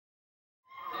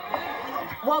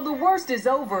While the worst is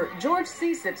over, George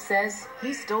Cesip says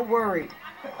he's still worried.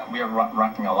 We are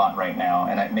rocking a lot right now,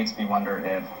 and it makes me wonder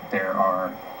if there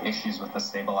are issues with the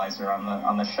stabilizer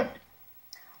on the ship.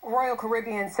 Royal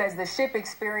Caribbean says the ship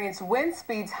experienced wind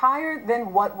speeds higher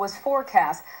than what was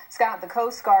forecast. Scott, the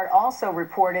Coast Guard also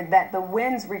reported that the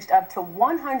winds reached up to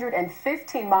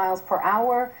 115 miles per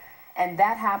hour, and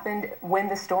that happened when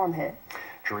the storm hit.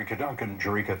 Jericka Duncan.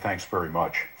 Jericka, thanks very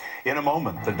much. In a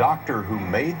moment, the doctor who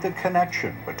made the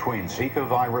connection between Zika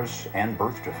virus and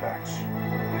birth defects.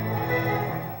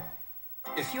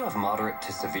 If you have moderate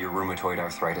to severe rheumatoid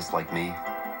arthritis like me,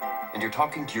 and you're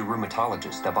talking to your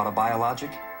rheumatologist about a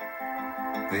biologic,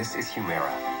 this is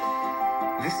Humira.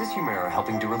 This is Humira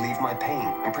helping to relieve my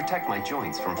pain and protect my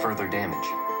joints from further damage.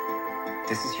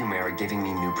 This is Humira giving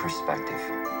me new perspective.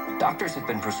 Doctors have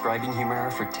been prescribing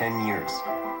Humira for 10 years.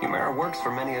 Humira works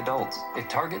for many adults. It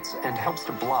targets and helps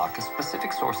to block a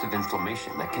specific source of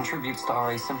inflammation that contributes to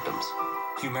RA symptoms.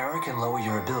 Humira can lower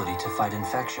your ability to fight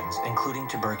infections, including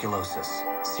tuberculosis.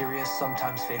 Serious,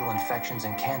 sometimes fatal infections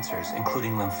and cancers,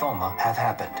 including lymphoma, have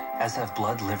happened, as have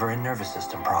blood, liver, and nervous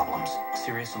system problems,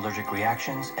 serious allergic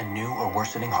reactions, and new or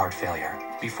worsening heart failure.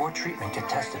 Before treatment, get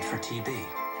tested for TB.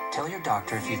 Tell your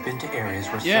doctor if you've been to areas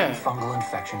where certain fungal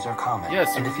infections are common.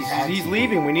 Yes, and if you've had he's TB,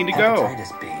 leaving. We need to go.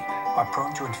 Hepatitis B, are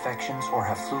prone to infections or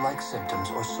have flu-like symptoms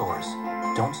or sores.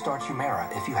 Don't start Humira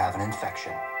if you have an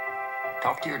infection.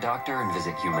 Talk to your doctor and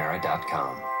visit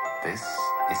Humira.com. This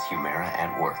is Humira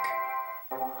at work.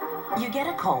 You get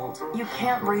a cold. You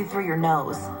can't breathe through your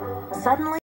nose. Suddenly,